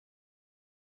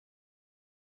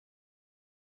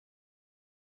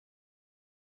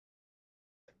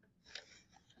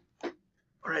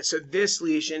All right, so this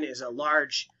lesion is a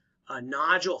large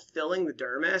nodule filling the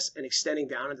dermis and extending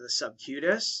down into the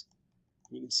subcutis.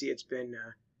 You can see it's been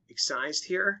excised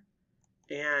here.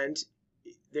 And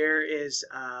there is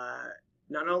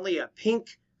not only a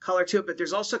pink color to it, but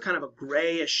there's also kind of a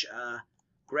grayish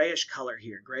color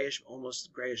here, grayish,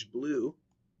 almost grayish blue.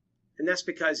 And that's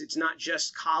because it's not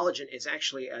just collagen, it's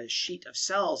actually a sheet of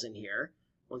cells in here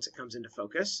once it comes into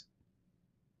focus.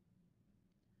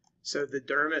 So the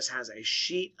dermis has a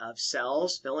sheet of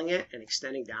cells filling it and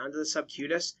extending down to the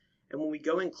subcutis. And when we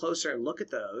go in closer and look at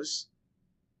those,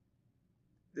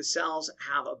 the cells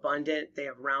have they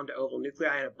have round to oval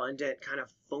nuclei and abundant kind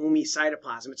of foamy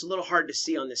cytoplasm. It's a little hard to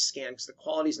see on this scan because the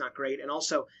quality is not great. And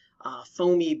also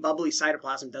foamy, bubbly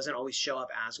cytoplasm doesn't always show up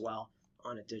as well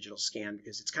on a digital scan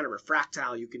because it's kind of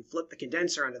refractile. You can flip the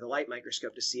condenser under the light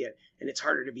microscope to see it, and it's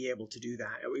harder to be able to do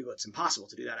that. It's impossible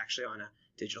to do that actually on a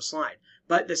digital slide.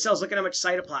 But the cells, look at how much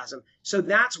cytoplasm. So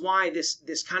that's why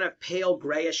this kind of pale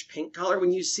grayish pink color,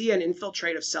 when you see an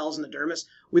infiltrate of cells in the dermis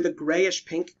with a grayish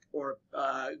pink or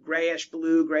grayish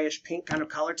blue, grayish pink kind of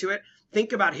color to it,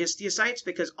 think about histiocytes,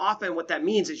 because often what that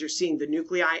means is you're seeing the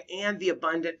nuclei and the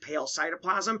abundant pale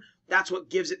cytoplasm. That's what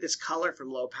gives it this color from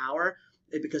low power,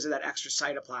 because of that extra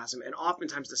cytoplasm. And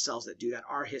oftentimes the cells that do that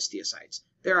are histiocytes.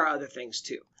 There are other things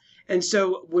too. And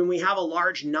so when we have a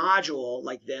large nodule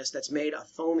like this that's made of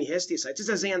foamy histiocytes, it's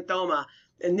a xanthoma,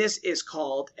 and this is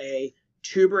called a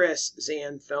tuberous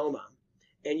xanthoma.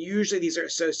 And usually these are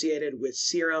associated with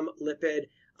serum lipid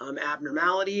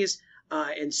abnormalities,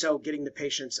 and so getting the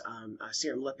patient's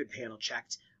serum lipid panel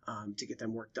checked to get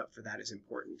them worked up for that is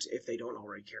important if they don't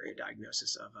already carry a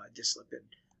diagnosis of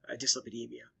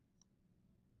dyslipidemia.